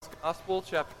Gospel,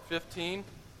 chapter 15.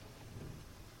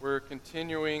 We're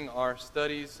continuing our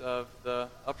studies of the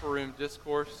Upper Room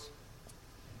Discourse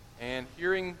and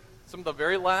hearing some of the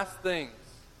very last things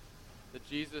that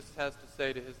Jesus has to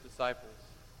say to his disciples.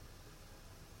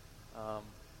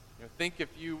 Think if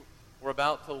you were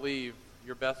about to leave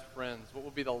your best friends, what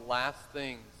would be the last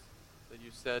things that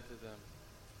you said to them?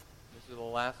 These are the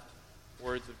last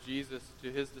words of Jesus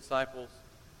to his disciples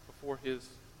before his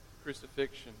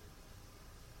crucifixion.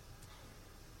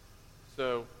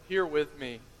 So, hear with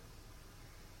me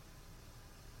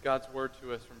God's word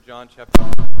to us from John chapter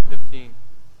 15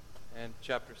 and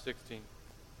chapter 16.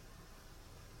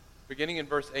 Beginning in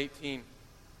verse 18,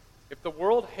 "If the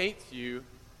world hates you,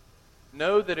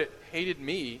 know that it hated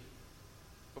me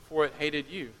before it hated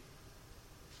you.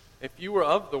 If you were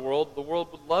of the world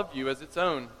would love you as its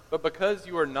own. But because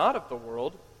you are not of the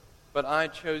world, but I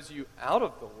chose you out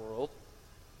of the world,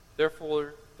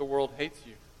 therefore the world hates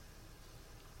you.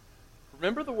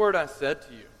 Remember the word I said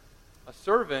to you, a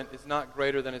servant is not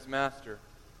greater than his master.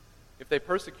 If they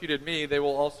persecuted me, they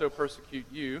will also persecute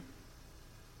you.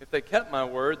 If they kept my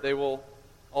word, they will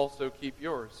also keep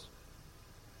yours.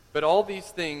 But all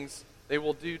these things they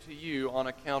will do to you on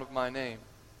account of my name,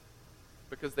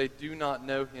 because they do not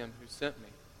know him who sent me.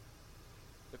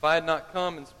 If I had not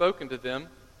come and spoken to them,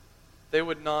 they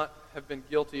would not have been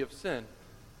guilty of sin,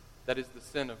 that is the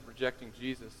sin of rejecting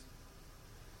Jesus.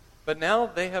 But now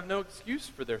they have no excuse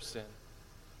for their sin.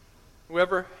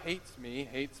 Whoever hates me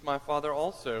hates my Father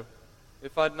also.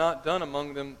 If I had not done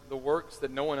among them the works that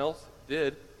no one else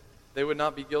did, they would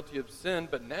not be guilty of sin,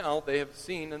 but now they have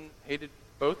seen and hated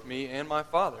both me and my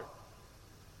Father.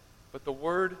 But the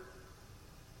word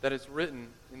that is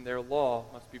written in their law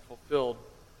must be fulfilled.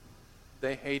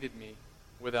 They hated me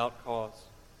without cause.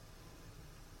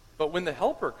 But when the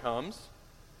Helper comes,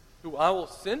 who I will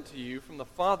send to you from the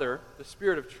Father, the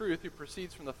Spirit of truth who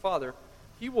proceeds from the Father,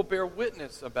 he will bear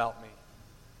witness about me.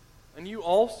 And you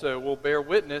also will bear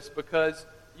witness because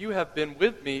you have been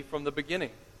with me from the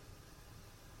beginning.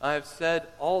 I have said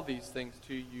all these things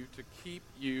to you to keep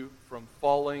you from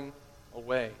falling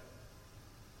away.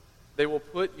 They will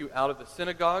put you out of the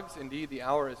synagogues. Indeed, the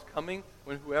hour is coming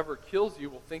when whoever kills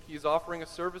you will think he is offering a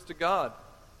service to God.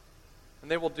 And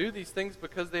they will do these things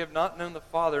because they have not known the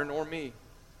Father nor me.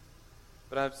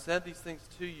 But I have said these things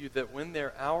to you that when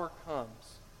their hour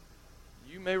comes,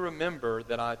 you may remember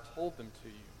that I told them to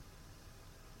you.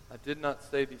 I did not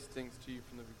say these things to you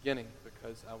from the beginning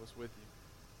because I was with you."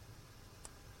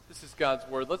 This is God's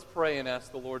word. Let's pray and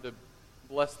ask the Lord to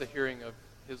bless the hearing of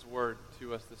his word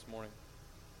to us this morning.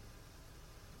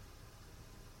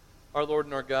 Our Lord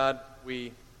and our God,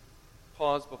 we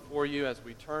pause before you as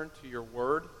we turn to your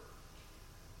word.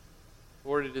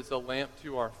 Lord, it is a lamp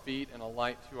to our feet and a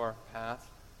light to our path.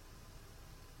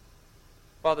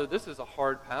 Father, this is a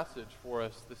hard passage for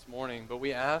us this morning, but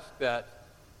we ask that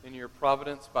in your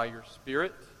providence by your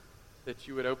Spirit, that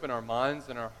you would open our minds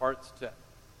and our hearts to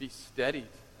be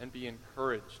steadied and be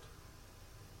encouraged,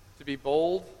 to be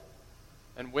bold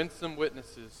and winsome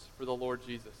witnesses for the Lord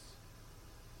Jesus.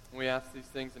 And we ask these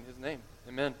things in his name.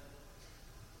 Amen.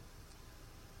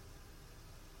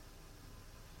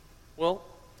 Well,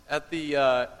 at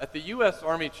the U.S.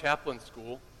 Army Chaplain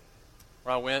School,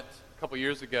 where I went a couple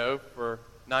years ago for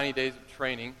 90 days of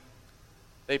training,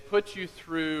 they put you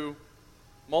through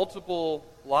multiple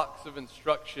blocks of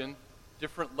instruction,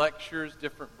 different lectures,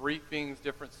 different briefings,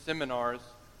 different seminars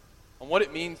on what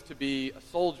it means to be a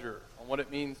soldier, on what it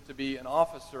means to be an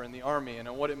officer in the Army, and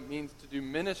on what it means to do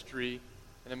ministry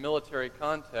in a military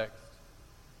context.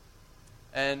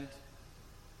 And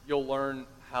you'll learn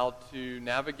how to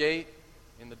navigate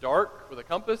in the dark with a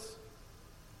compass.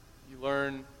 You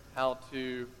learn how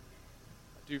to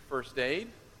do first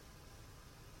aid.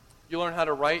 You learn how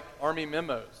to write Army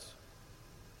memos.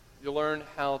 You learn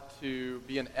how to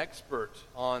be an expert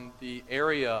on the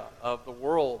area of the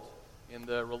world in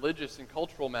the religious and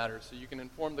cultural matters, so you can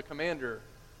inform the commander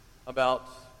about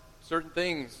certain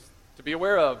things to be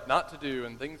aware of, not to do,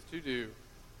 and things to do.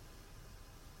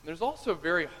 And there's also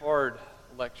very hard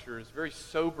lectures, very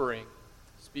sobering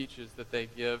speeches that they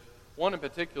give. One in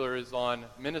particular is on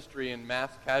ministry in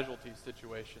mass casualty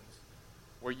situations,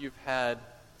 where you've had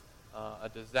a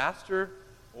disaster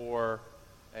or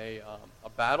a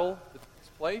battle that takes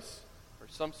place, or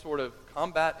some sort of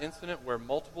combat incident where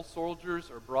multiple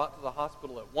soldiers are brought to the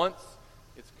hospital at once.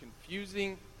 It's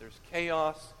confusing, there's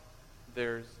chaos,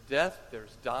 there's death,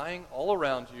 there's dying all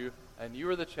around you, and you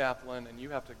are the chaplain, and you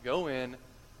have to go in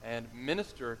and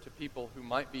minister to people who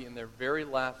might be in their very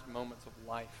last moments of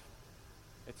life.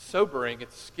 It's sobering,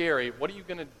 it's scary. What are you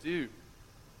going to do?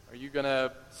 Are you going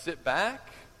to sit back,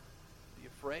 be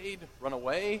afraid, run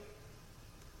away.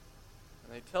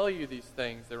 And they tell you these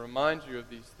things, they remind you of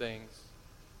these things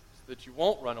so that you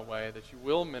won't run away, that you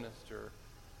will minister,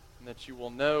 and that you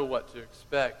will know what to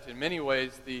expect. In many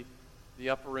ways, the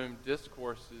upper room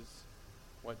discourse is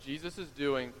what Jesus is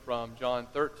doing from John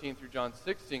 13 through John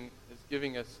 16 is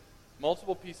giving us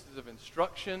multiple pieces of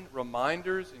instruction,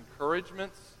 reminders,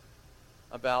 encouragements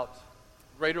about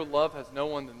greater love has no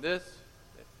one than this,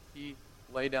 that he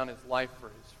laid down his life for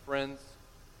his friends.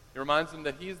 He reminds them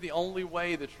that he is the only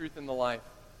way, the truth, and the life.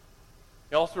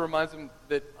 He also reminds them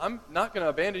that I'm not going to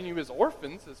abandon you as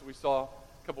orphans, as we saw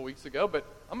a couple weeks ago, but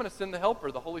I'm going to send the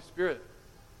Helper, the Holy Spirit.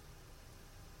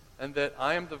 And that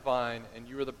I am the vine and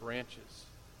you are the branches.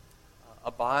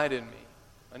 Abide in me.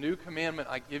 A new commandment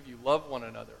I give you, love one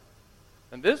another.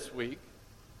 And this week,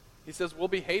 he says we'll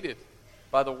be hated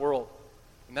by the world.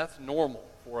 And that's normal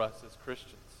for us as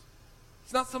Christians.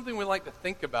 It's not something we like to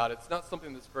think about. It's not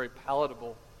something that's very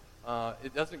palatable.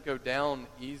 It doesn't go down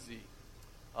easy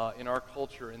in our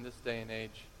culture in this day and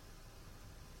age.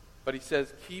 But he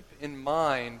says, keep in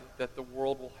mind that the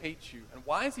world will hate you. And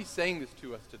why is he saying this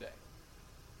to us today?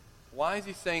 Why is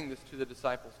he saying this to the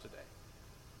disciples today?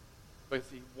 Because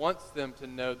he wants them to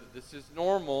know that this is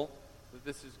normal, that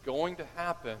this is going to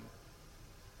happen,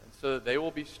 and so that they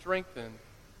will be strengthened,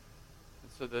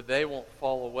 and so that they won't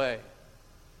fall away.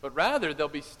 But rather, they'll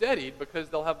be steadied because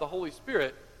they'll have the Holy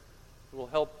Spirit who will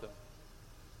help them.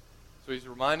 So he's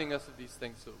reminding us of these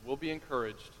things so that we'll be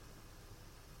encouraged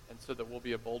and so that we'll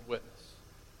be a bold witness.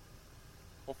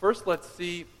 Well, first let's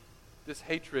see this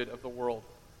hatred of the world.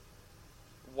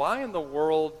 Why in the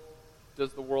world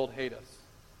does the world hate us?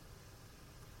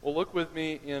 Well, look with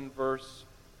me in verse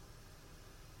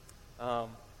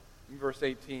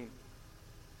 18. It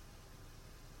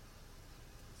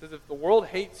says, if the world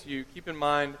hates you, keep in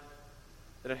mind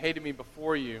that it hated me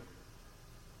before you.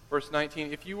 Verse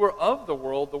 19, if you were of the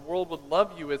world would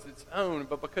love you as its own,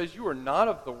 but because you are not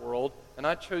of the world, and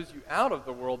I chose you out of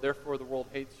the world, therefore the world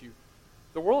hates you.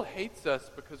 The world hates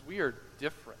us because we are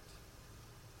different.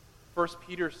 1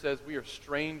 Peter says we are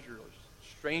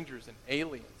strangers and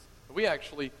aliens. We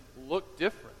actually look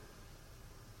different.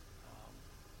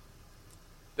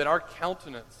 That our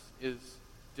countenance is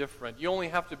different. You only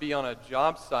have to be on a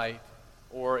job site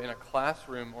or in a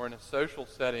classroom or in a social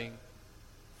setting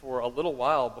for a little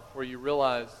while before you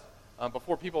realize,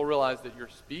 before people realize that your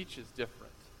speech is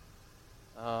different.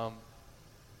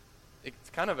 It's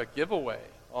kind of a giveaway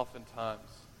oftentimes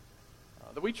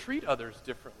that we treat others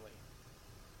differently.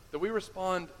 That we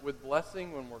respond with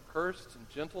blessing when we're cursed and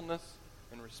gentleness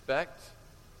and respect.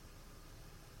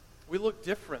 We look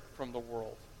different from the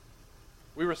world.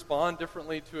 We respond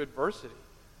differently to adversity.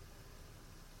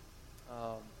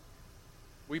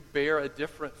 We bear a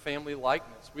different family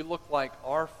likeness. We look like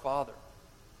our Father.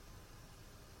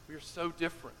 We are so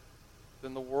different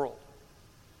than the world.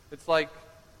 It's like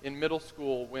in middle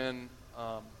school when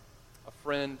a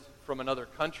friend from another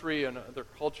country, another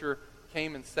culture,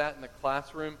 came and sat in the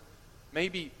classroom.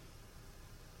 Maybe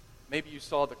you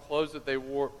saw the clothes that they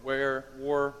wore,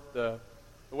 the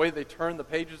way they turned the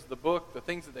pages of the book, the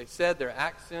things that they said, their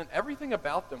accent, everything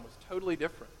about them was totally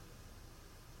different.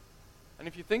 And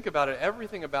if you think about it,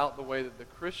 everything about the way that the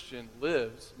Christian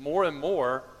lives, more and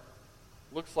more,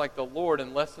 looks like the Lord,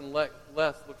 and less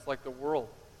looks like the world.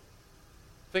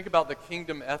 Think about the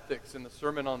kingdom ethics in the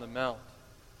Sermon on the Mount.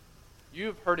 You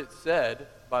have heard it said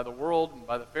by the world and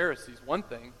by the Pharisees one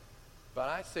thing, but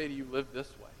I say to you, live this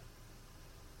way.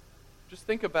 Just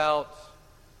think about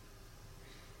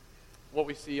what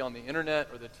we see on the internet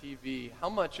or the TV. How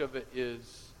much of it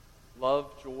is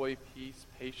love, joy, peace,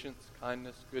 patience,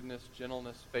 kindness, goodness,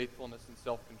 gentleness, faithfulness, and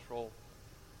self-control?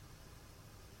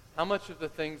 How much of the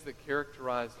things that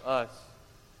characterize us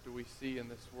do we see in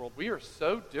this world? We are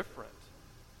so different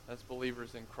as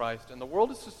believers in Christ, and the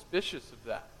world is suspicious of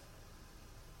that.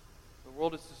 The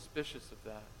world is suspicious of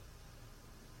that.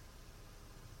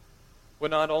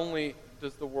 But not only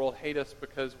does the world hate us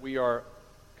because we are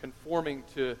conforming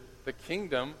to the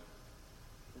kingdom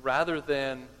rather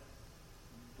than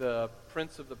the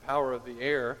prince of the power of the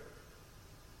air,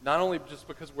 not only just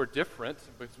because we're different,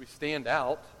 because we stand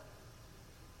out,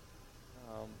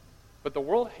 but the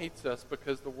world hates us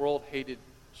because the world hated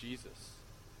Jesus,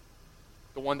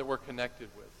 the one that we're connected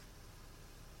with.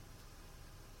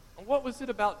 And what was it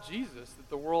about Jesus that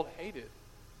the world hated?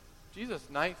 Jesus,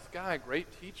 nice guy, great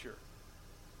teacher.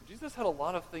 Jesus had a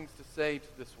lot of things to say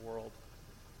to this world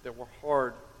that were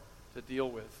hard to deal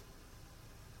with.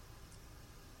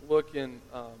 Look in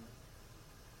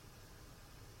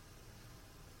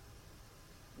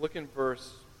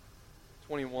verse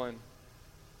 21.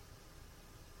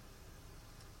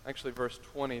 Actually, verse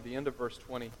 20, the end of verse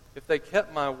 20. If they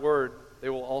kept my word, they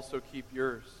will also keep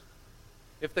yours.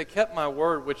 If they kept my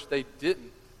word, which they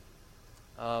didn't.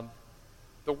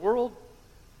 The world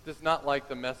does not like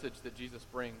the message that Jesus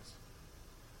brings,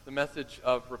 the message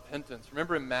of repentance.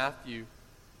 Remember in Matthew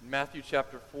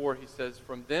chapter 4, he says,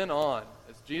 from then on,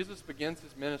 as Jesus begins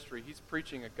his ministry, he's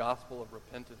preaching a gospel of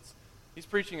repentance. He's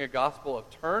preaching a gospel of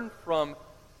turn from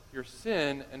your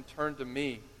sin and turn to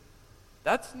me.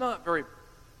 That's not very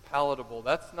palatable.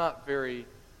 That's not very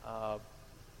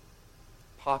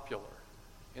popular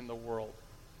in the world.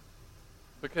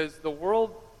 Because the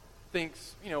world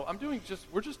thinks, we're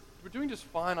doing just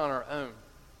fine on our own.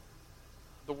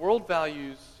 The world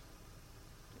values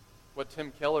what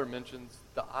Tim Keller mentions,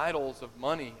 the idols of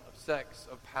money, of sex,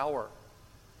 of power,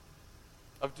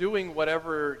 of doing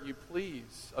whatever you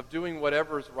please, of doing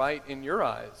whatever's right in your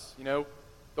eyes.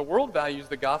 The world values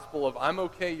the gospel of I'm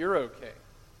okay, you're okay.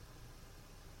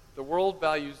 The world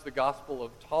values the gospel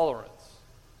of tolerance.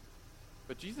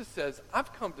 But Jesus says,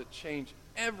 I've come to change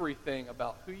everything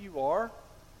about who you are,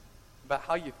 about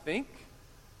how you think,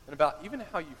 and about even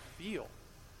how you feel.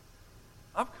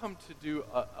 I've come to do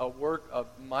a work of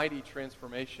mighty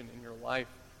transformation in your life.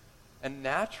 And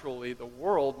naturally, the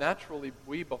world,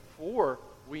 we, before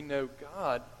we know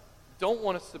God, don't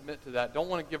want to submit to that, don't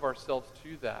want to give ourselves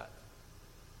to that.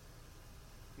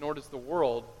 Nor does the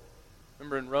world.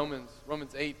 Remember in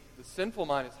Romans 8, the sinful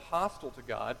mind is hostile to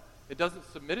God. It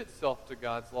doesn't submit itself to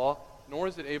God's law, nor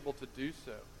is it able to do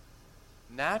so.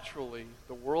 Naturally,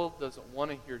 the world doesn't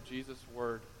want to hear Jesus'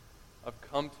 word of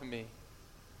come to me.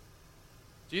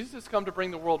 Jesus has come to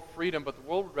bring the world freedom, but the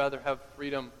world would rather have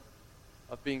freedom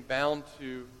of being bound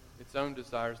to its own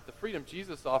desires. The freedom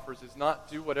Jesus offers is not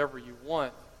do whatever you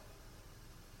want.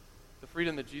 The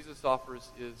freedom that Jesus offers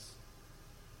is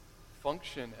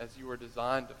function as you are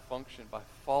designed to function by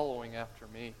following after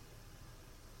me.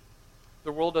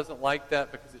 The world doesn't like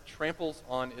that because it tramples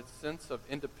on its sense of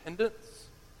independence,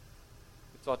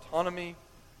 its autonomy,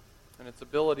 and its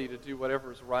ability to do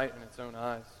whatever is right in its own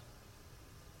eyes.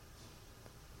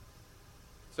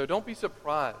 So don't be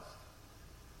surprised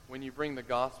when you bring the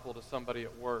gospel to somebody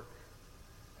at work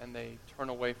and they turn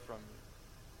away from you.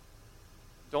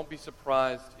 Don't be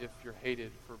surprised if you're hated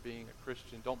for being a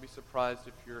Christian. Don't be surprised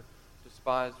if you're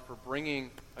despised for bringing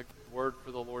a word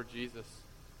for the Lord Jesus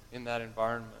in that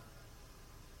environment.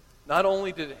 Not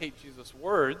only did it hate Jesus'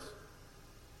 words,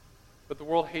 but the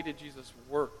world hated Jesus'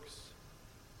 works.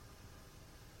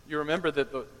 You remember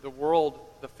that the world,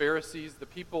 the Pharisees, the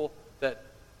people that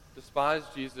despised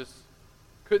Jesus,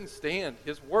 couldn't stand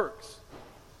his works.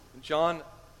 In John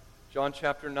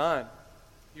chapter 9,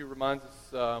 he reminds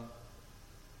us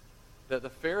that the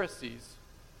Pharisees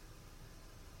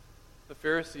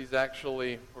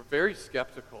actually were very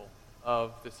skeptical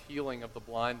of this healing of the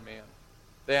blind man.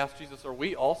 They asked Jesus, are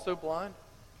we also blind?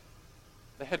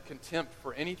 They had contempt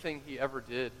for anything he ever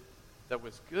did that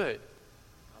was good.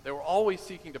 They were always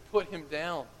seeking to put him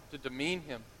down, to demean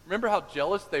him. Remember how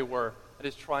jealous they were at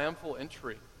his triumphal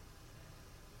entry.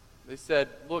 They said,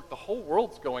 look, the whole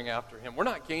world's going after him. We're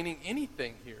not gaining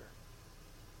anything here.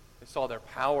 They saw their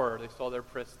power. They saw their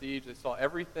prestige. They saw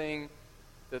everything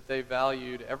that they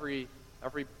valued, every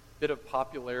bit of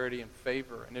popularity and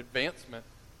favor and advancement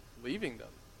leaving them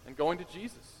and going to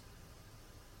Jesus.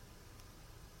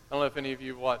 I don't know if any of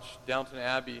you watched Downton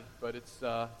Abbey, but it's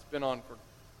been on for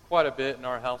quite a bit in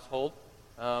our household.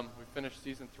 We finished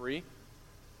season 3.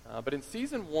 But in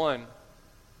season 1,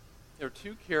 there are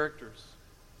 3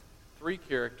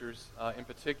 characters in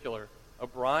particular,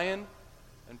 O'Brien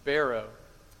and Barrow,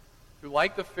 who,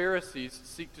 like the Pharisees,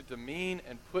 seek to demean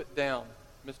and put down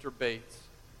Mr. Bates,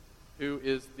 who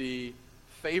is the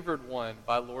favored one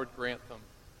by Lord Grantham,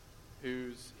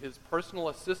 who's his personal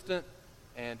assistant,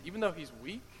 and even though he's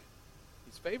weak,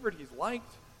 he's favored, he's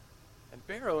liked, and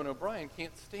Barrow and O'Brien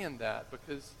can't stand that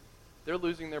because they're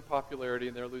losing their popularity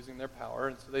and they're losing their power,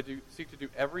 and so they seek to do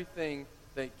everything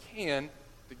they can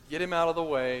to get him out of the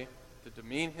way, to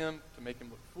demean him, to make him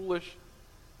look foolish,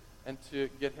 and to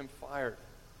get him fired.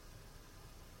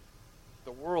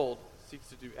 The world seeks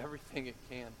to do everything it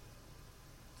can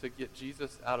to get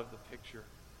Jesus out of the picture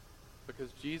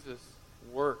because Jesus'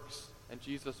 works and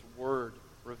Jesus' word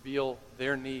reveal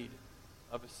their need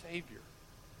of a Savior.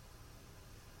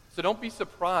 So don't be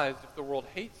surprised if the world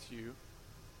hates you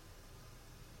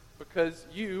because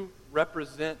you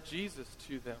represent Jesus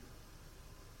to them.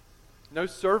 No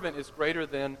servant is greater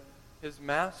than his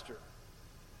master.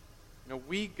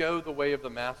 We go the way of the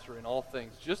master in all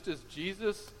things. Just as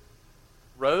Jesus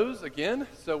rose again,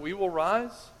 so we will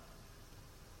rise.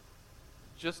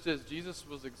 Just as Jesus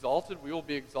was exalted, we will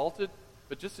be exalted.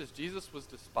 But just as Jesus was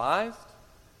despised,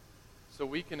 so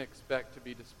we can expect to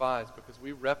be despised because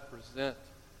we represent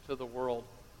to the world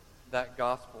that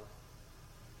gospel.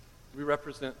 We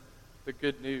represent the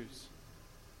good news.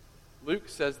 Luke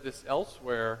says this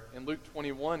elsewhere. In Luke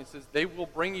 21, he says, they will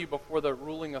bring you before the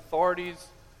ruling authorities.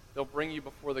 They'll bring you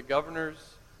before the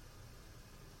governors.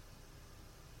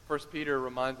 1 Peter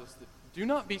reminds us that do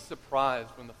not be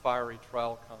surprised when the fiery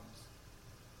trial comes,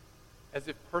 as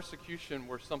if persecution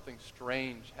were something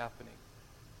strange happening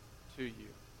to you.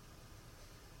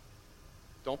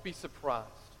 Don't be surprised.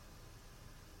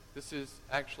 This is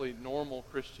actually normal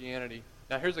Christianity.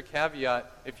 Now here's a caveat.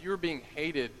 If you're being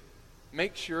hated,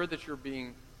 make sure that you're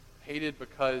being hated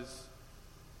because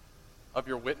of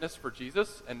your witness for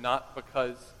Jesus and not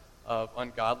because of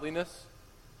ungodliness.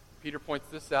 Peter points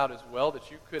this out as well, that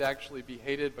you could actually be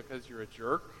hated because you're a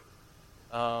jerk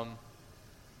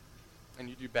and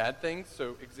you do bad things.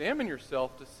 So examine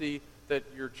yourself to see that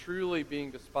you're truly being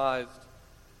despised,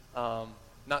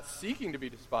 not seeking to be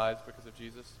despised because of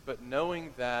Jesus, but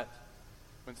knowing that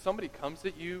when somebody comes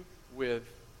at you with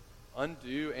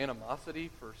undue animosity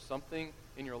for something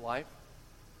in your life,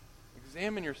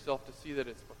 examine yourself to see that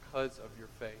it's because of your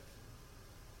faith.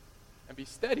 And be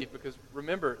steady, because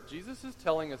remember, Jesus is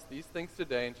telling us these things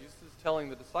today, and Jesus is telling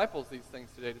the disciples these things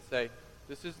today to say,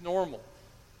 this is normal.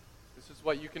 This is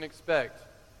what you can expect.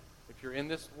 If you're in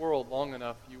this world long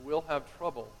enough, you will have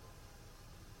trouble.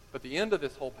 But the end of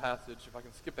this whole passage, if I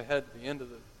can skip ahead to the end of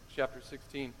the chapter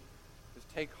 16, is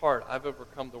take heart, I've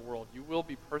overcome the world. You will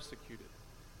be persecuted.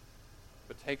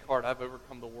 But take heart, I've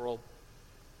overcome the world.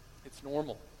 It's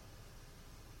normal.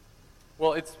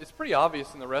 Well, it's pretty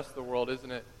obvious in the rest of the world,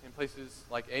 isn't it? In places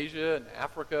like Asia and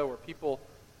Africa where people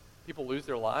lose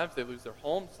their lives, they lose their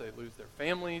homes, they lose their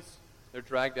families, they're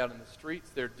dragged out in the streets,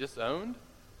 they're disowned.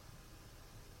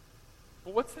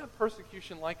 But what's that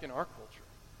persecution like in our culture?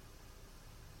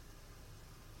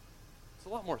 It's a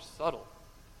lot more subtle,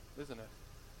 isn't it?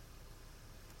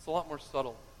 It's a lot more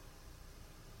subtle.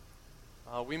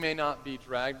 We may not be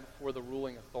dragged before the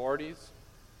ruling authorities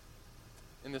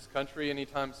in this country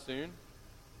anytime soon.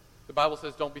 The Bible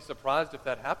says don't be surprised if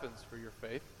that happens for your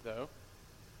faith, though.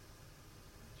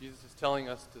 Jesus is telling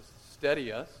us to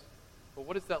steady us. But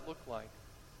what does that look like?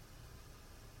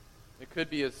 It could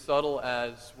be as subtle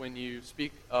as when you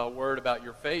speak a word about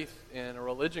your faith in a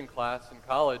religion class in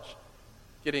college,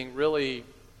 getting really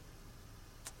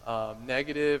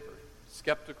negative or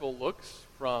skeptical looks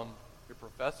from your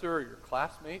professor or your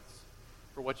classmates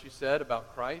for what you said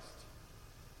about Christ.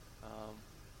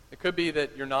 It could be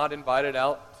that you're not invited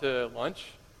out to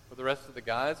lunch with the rest of the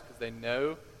guys because they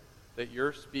know that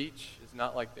your speech is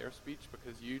not like their speech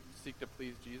because you seek to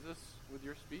please Jesus with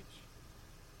your speech.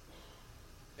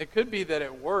 It could be that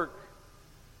at work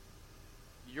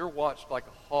you're watched like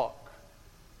a hawk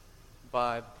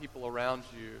by the people around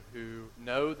you who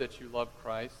know that you love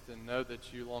Christ and know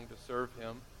that you long to serve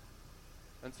Him.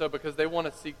 And so because they want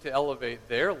to seek to elevate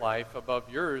their life above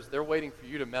yours, they're waiting for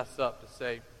you to mess up to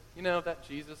say, you know, that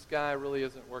Jesus guy really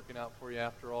isn't working out for you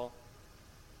after all.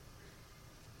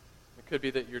 It could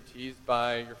be that you're teased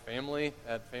by your family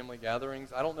at family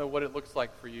gatherings. I don't know what it looks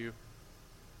like for you.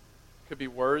 It could be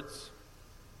words,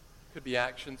 it could be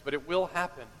actions, but it will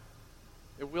happen.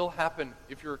 It will happen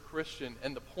if you're a Christian.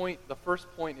 And the first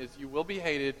point is you will be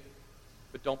hated,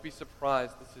 but don't be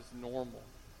surprised. This is normal.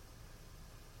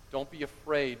 Don't be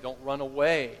afraid. Don't run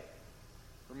away.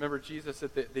 Remember, Jesus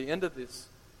at the end of this,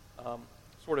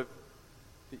 the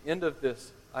end of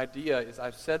this idea is,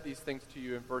 I've said these things to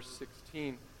you in verse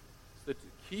 16 so that to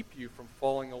keep you from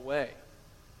falling away.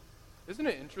 Isn't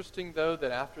it interesting, though,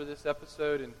 that after this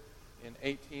episode in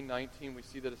 18, 19, we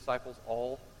see the disciples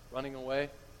all running away?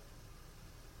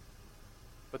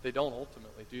 But they don't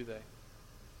ultimately, do they?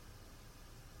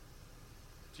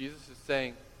 Jesus is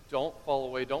saying, don't fall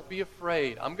away. Don't be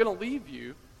afraid. I'm going to leave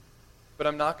you, but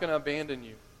I'm not going to abandon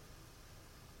you.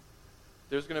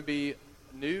 There's going to be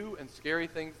new and scary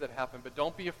things that happen, but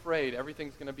don't be afraid.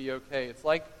 Everything's going to be okay. It's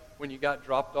like when you got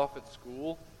dropped off at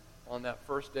school on that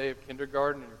first day of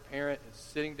kindergarten and your parent is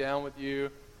sitting down with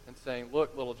you and saying,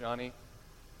 look, little Johnny,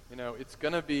 you know, it's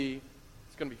going to be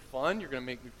fun. You're going to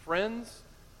make new friends.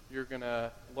 You're going to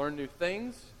learn new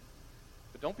things.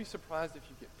 But don't be surprised if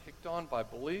you get picked on by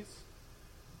bullies.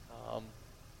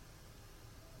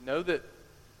 Know that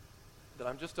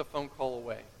I'm just a phone call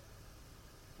away.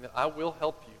 That I will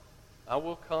help you. I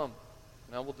will come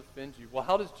and I will defend you. Well,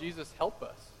 how does Jesus help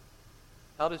us?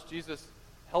 How does Jesus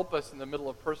help us in the middle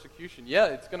of persecution? Yeah,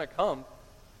 it's going to come.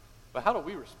 But how do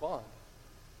we respond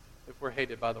if we're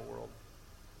hated by the world?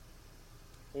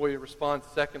 Well, we respond,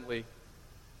 secondly,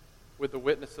 with the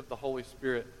witness of the Holy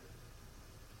Spirit.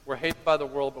 We're hated by the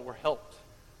world, but we're helped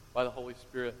by the Holy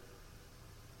Spirit.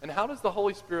 And how does the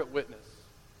Holy Spirit witness?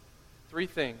 3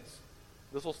 things.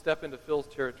 This will step into Phil's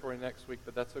territory next week,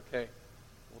 but that's okay.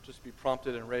 We'll just be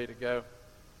prompted and ready to go.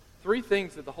 3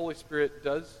 things that the Holy Spirit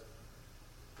does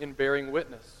in bearing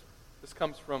witness. This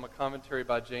comes from a commentary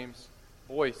by James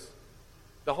Boyce.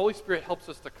 The Holy Spirit helps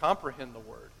us to comprehend the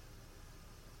Word.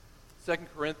 2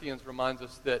 Corinthians reminds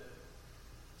us that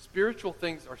spiritual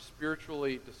things are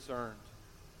spiritually discerned.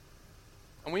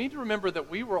 And we need to remember that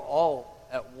we were all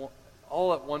at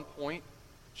one point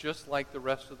just like the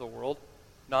rest of the world,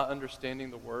 not understanding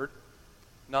the Word,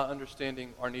 not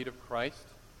understanding our need of Christ,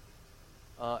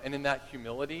 and in that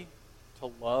humility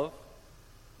to love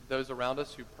those around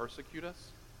us who persecute us.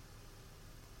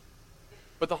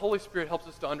 But the Holy Spirit helps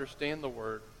us to understand the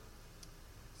Word.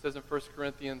 It says in 1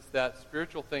 Corinthians that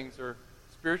spiritual things are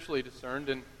spiritually discerned,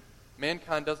 and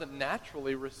mankind doesn't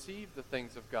naturally receive the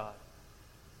things of God.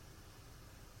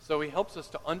 So he helps us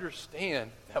to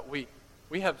understand that we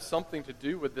have something to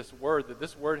do with this Word, that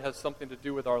this Word has something to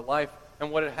do with our life.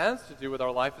 And what it has to do with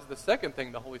our life is the second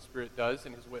thing the Holy Spirit does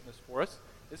in his witness for us,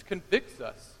 is convicts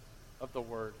us of the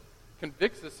Word,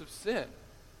 convicts us of sin.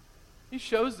 He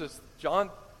shows us, John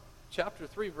chapter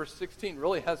 3, verse 16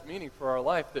 really has meaning for our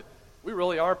life, that we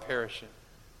really are perishing,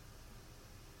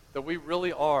 that we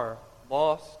really are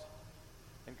lost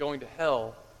and going to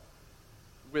hell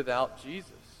without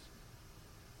Jesus.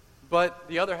 But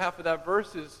the other half of that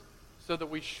verse is so that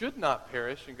we should not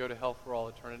perish and go to hell for all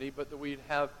eternity, but that we'd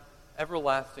have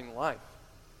everlasting life.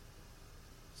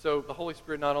 So the Holy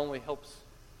Spirit not only helps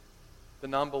the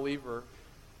non-believer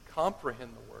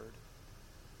comprehend the Word,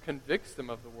 convicts them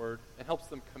of the Word, and helps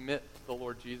them commit to the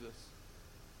Lord Jesus.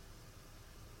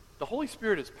 The Holy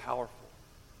Spirit is powerful.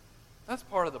 That's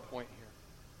part of the point here.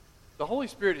 The Holy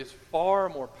Spirit is far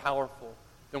more powerful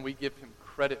than we give him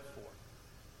credit for.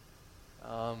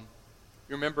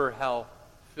 You remember how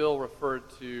Phil referred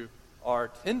to our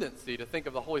tendency to think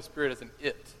of the Holy Spirit as an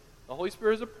it. The Holy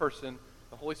Spirit is a person.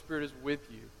 The Holy Spirit is with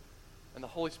you. And the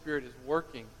Holy Spirit is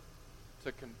working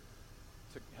to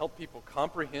help people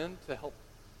comprehend, to help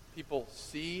people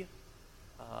see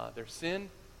their sin,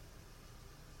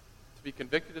 to be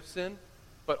convicted of sin,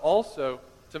 but also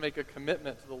to make a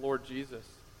commitment to the Lord Jesus.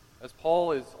 As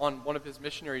Paul is on one of his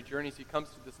missionary journeys, he comes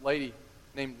to this lady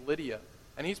named Lydia,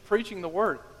 and he's preaching the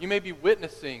Word. You may be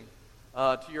witnessing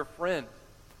to your friend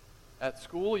at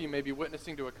school. You may be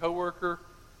witnessing to a coworker.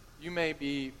 You may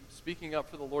be speaking up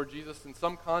for the Lord Jesus in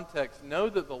some context. Know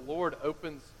that the Lord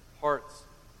opens hearts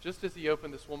just as he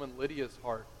opened this woman Lydia's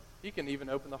heart. He can even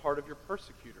open the heart of your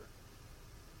persecutor.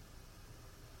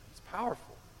 He's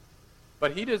powerful.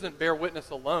 But he doesn't bear witness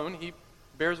alone. He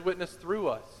bears witness through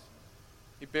us.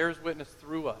 He bears witness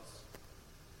through us.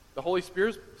 The Holy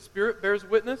Spirit bears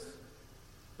witness.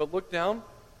 But look down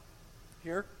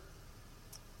here.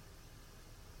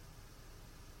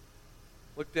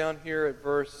 Look down here at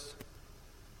verse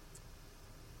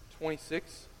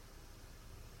 26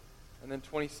 and then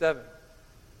 27.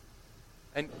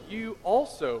 And you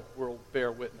also will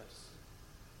bear witness.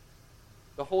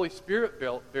 The Holy Spirit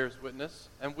bears witness,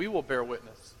 and we will bear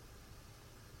witness.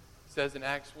 It says in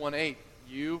Acts 1:8,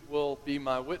 you will be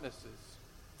my witnesses,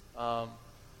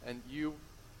 and you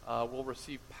will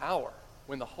receive power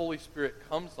when the Holy Spirit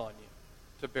comes on you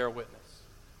to bear witness.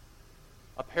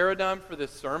 A paradigm for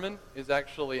this sermon is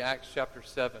actually Acts chapter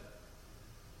 7.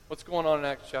 What's going on in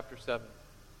Acts chapter 7?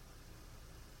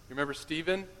 You remember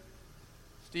Stephen?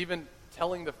 Stephen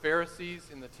telling the Pharisees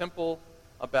in the temple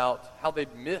about how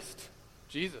they'd missed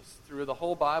Jesus through the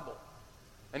whole Bible.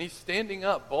 And he's standing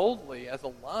up boldly as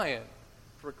a lion,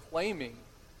 proclaiming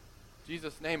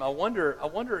Jesus' name. I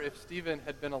wonder if Stephen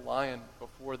had been a lion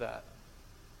before that.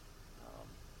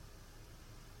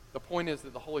 The point is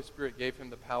that the Holy Spirit gave him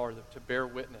the power to bear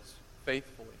witness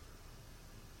faithfully.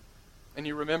 And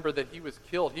you remember that he was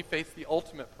killed. He faced the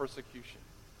ultimate persecution.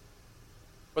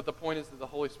 But the point is that the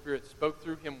Holy Spirit spoke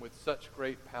through him with such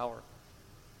great power.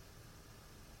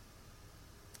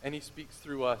 And he speaks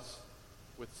through us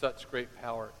with such great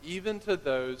power, even to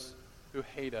those who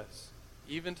hate us,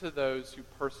 even to those who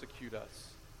persecute us.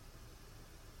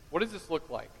 What does this look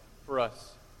like for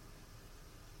us?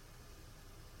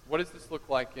 What does this look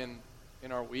like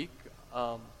in our week?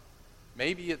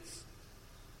 Maybe it's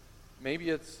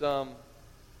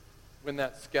when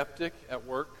that skeptic at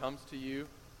work comes to you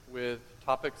with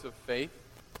topics of faith.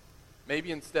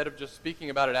 Maybe instead of just speaking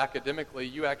about it academically,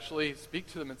 you actually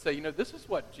speak to them and say, this is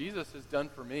what Jesus has done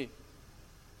for me.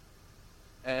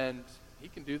 And he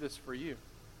can do this for you.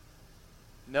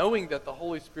 Knowing that the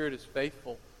Holy Spirit is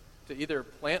faithful to either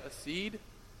plant a seed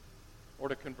or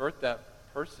to convert that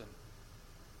person.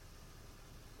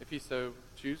 if he so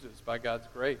chooses by God's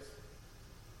grace.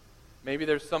 Maybe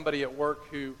there's somebody at work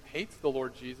who hates the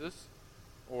Lord Jesus,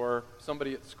 or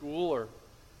somebody at school, or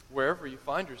wherever you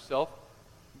find yourself,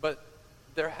 but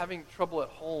they're having trouble at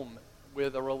home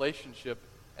with a relationship,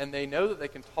 and they know that they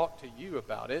can talk to you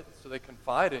about it, so they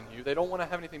confide in you. They don't want to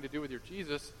have anything to do with your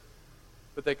Jesus,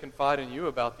 but they confide in you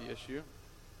about the issue.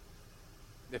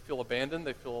 They feel abandoned,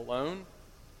 they feel alone.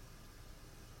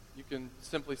 You can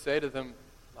simply say to them,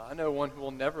 I know one who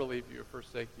will never leave you or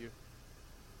forsake you.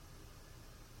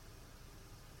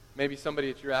 Maybe somebody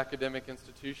at your academic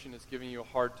institution is giving you a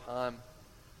hard time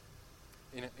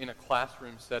in a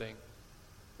classroom setting.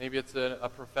 Maybe it's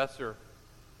a professor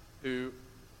who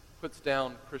puts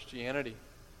down Christianity.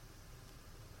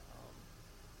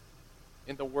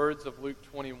 In the words of Luke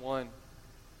 21,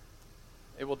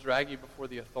 it will drag you before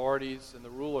the authorities and the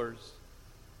rulers.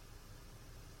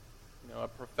 You know, a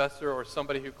professor or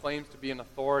somebody who claims to be an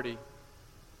authority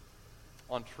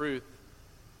on truth.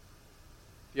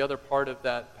 The other part of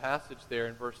that passage there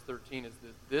in verse 13 is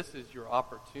that this is your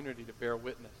opportunity to bear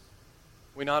witness.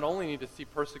 We not only need to see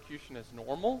persecution as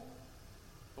normal,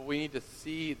 but we need to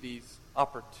see these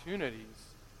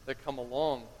opportunities that come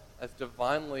along as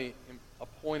divinely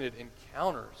appointed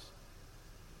encounters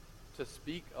to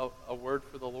speak a word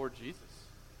for the Lord Jesus.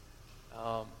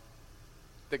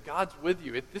 That God's with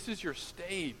you. This is your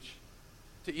stage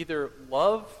to either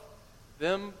love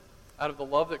them out of the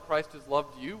love that Christ has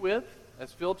loved you with,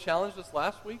 as Phil challenged us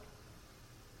last week,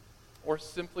 or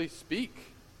simply speak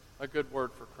a good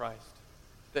word for Christ.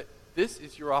 That this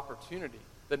is your opportunity.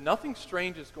 That nothing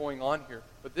strange is going on here,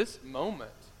 but this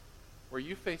moment where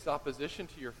you face opposition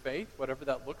to your faith, whatever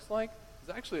that looks like, is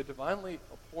actually a divinely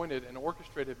appointed and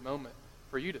orchestrated moment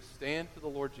for you to stand for the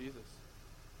Lord Jesus.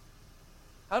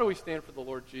 How do we stand for the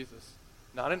Lord Jesus?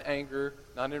 Not in anger,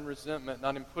 not in resentment,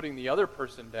 not in putting the other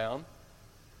person down,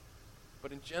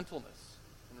 but in gentleness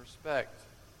and respect,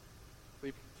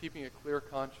 keeping a clear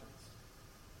conscience.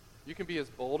 You can be as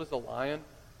bold as a lion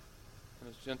and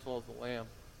as gentle as a lamb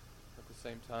at the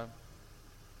same time.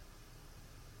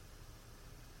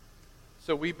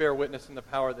 So we bear witness in the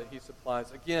power that he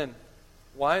supplies. Again,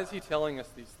 why is he telling us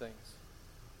these things?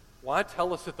 Why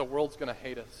tell us that the world's going to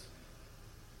hate us?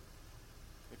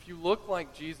 If you look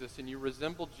like Jesus and you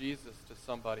resemble Jesus to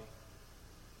somebody,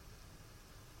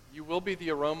 you will be the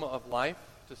aroma of life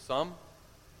to some,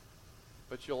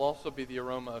 but you'll also be the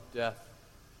aroma of death.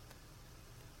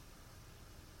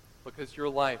 Because your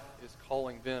life is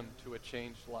calling them to a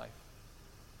changed life.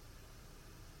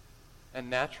 And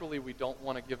naturally, we don't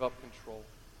want to give up control.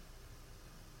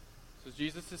 So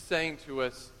Jesus is saying to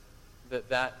us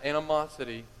that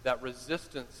animosity, that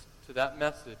resistance to that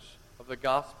message of the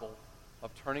gospel, of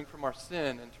turning from our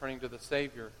sin and turning to the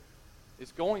Savior,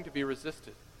 is going to be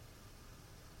resisted.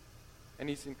 And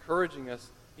he's encouraging us.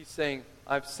 He's saying,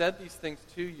 I've said these things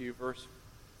to you, verse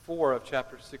 4 of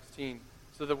chapter 16,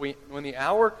 so that when the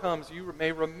hour comes, you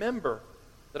may remember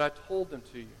that I told them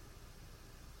to you.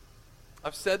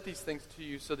 I've said these things to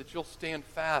you so that you'll stand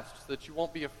fast, so that you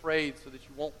won't be afraid, so that you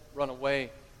won't run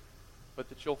away, but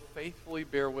that you'll faithfully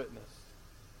bear witness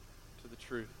to the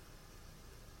truth.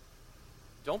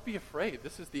 Don't be afraid.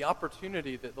 This is the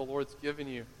opportunity that the Lord's given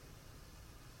you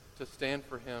to stand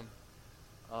for him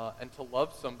and to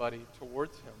love somebody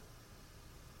towards him.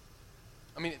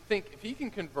 I mean, think, if he can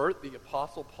convert the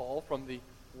Apostle Paul from the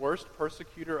worst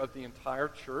persecutor of the entire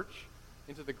church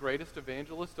into the greatest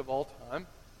evangelist of all time,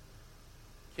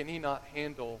 can he not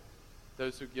handle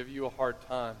those who give you a hard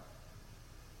time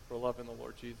for loving the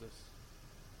Lord Jesus?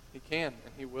 He can,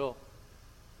 and he will.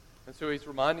 And so he's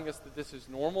reminding us that this is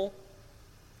normal.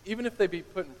 Even if they be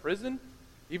put in prison,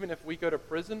 even if we go to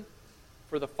prison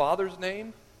for the Father's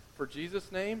name, for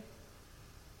Jesus' name,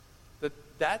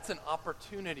 that's an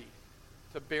opportunity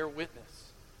to bear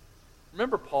witness.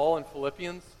 Remember Paul in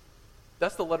Philippians?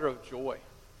 That's the letter of joy.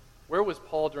 Where was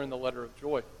Paul during the letter of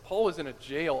joy? Paul was in a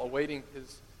jail awaiting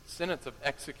his sentence of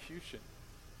execution.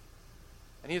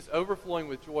 And he is overflowing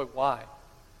with joy. Why?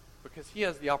 Because he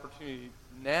has the opportunity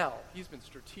now. He's been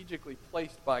strategically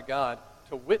placed by God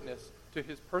to witness to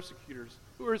his persecutors.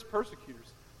 Who are his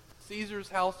persecutors? Caesar's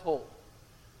household.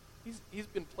 He's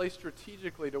been placed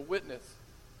strategically to witness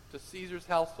to Caesar's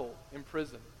household in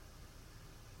prison.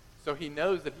 So he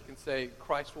knows that he can say,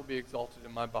 Christ will be exalted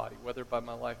in my body, whether by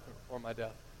my life or my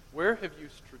death. Where have you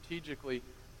strategically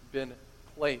been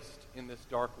placed in this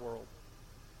dark world?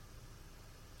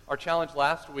 Our challenge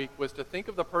last week was to think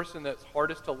of the person that's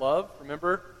hardest to love.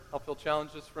 Remember how Phil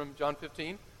challenged us from John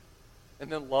 15?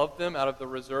 And then love them out of the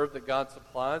reserve that God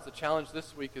supplies. The challenge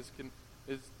this week is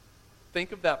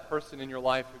think of that person in your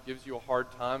life who gives you a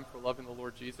hard time for loving the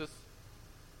Lord Jesus.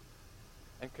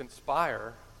 and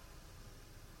conspire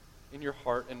in your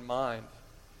heart and mind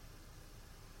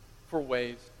for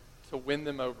ways to win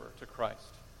them over to Christ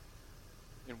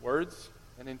in words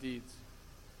and in deeds.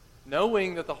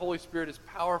 Knowing that the Holy Spirit is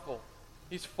powerful.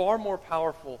 He's far more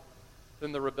powerful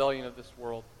than the rebellion of this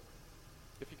world.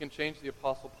 If he can change the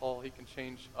Apostle Paul, he can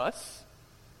change us,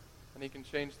 and he can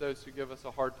change those who give us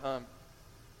a hard time.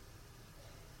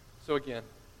 So again,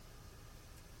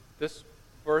 this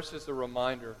verse is a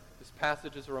reminder, this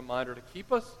passage is a reminder to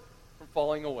keep us from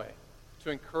falling away,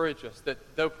 to encourage us that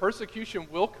though persecution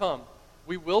will come,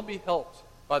 we will be helped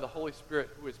by the Holy Spirit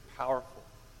who is powerful.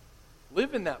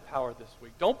 Live in that power this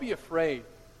week. Don't be afraid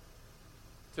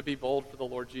to be bold for the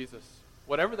Lord Jesus,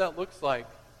 whatever that looks like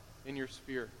in your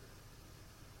sphere.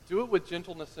 Do it with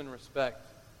gentleness and respect,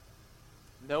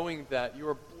 knowing that you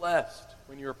are blessed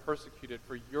when you are persecuted,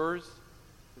 for yours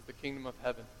is the kingdom of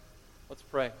heaven. Let's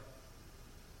pray.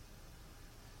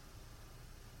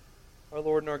 Our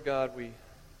Lord and our God, we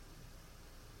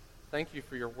thank you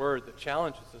for your word that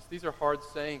challenges us. These are hard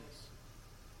sayings.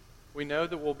 We know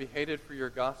that we'll be hated for your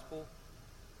gospel,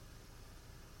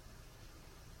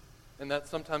 and that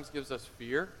sometimes gives us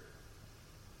fear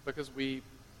because we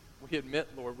admit,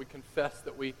 Lord, we confess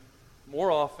that we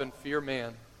more often fear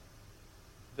man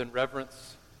than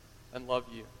reverence and love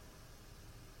you.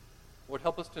 Lord,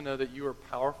 help us to know that you are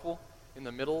powerful in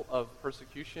the middle of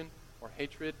persecution or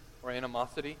hatred or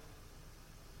animosity,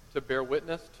 to bear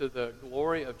witness to the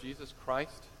glory of Jesus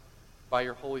Christ by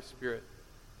your Holy Spirit.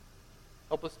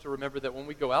 Help us to remember that when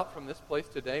we go out from this place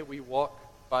today, we walk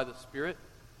by the Spirit,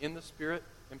 in the Spirit,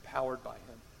 empowered by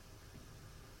him.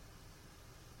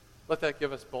 Let that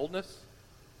give us boldness,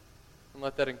 and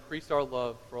let that increase our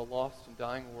love for a lost and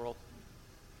dying world,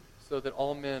 so that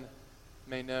all men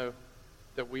may know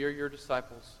that we are your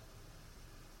disciples,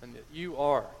 and that you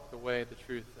are the way, the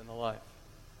truth, and the life.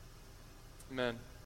 Amen.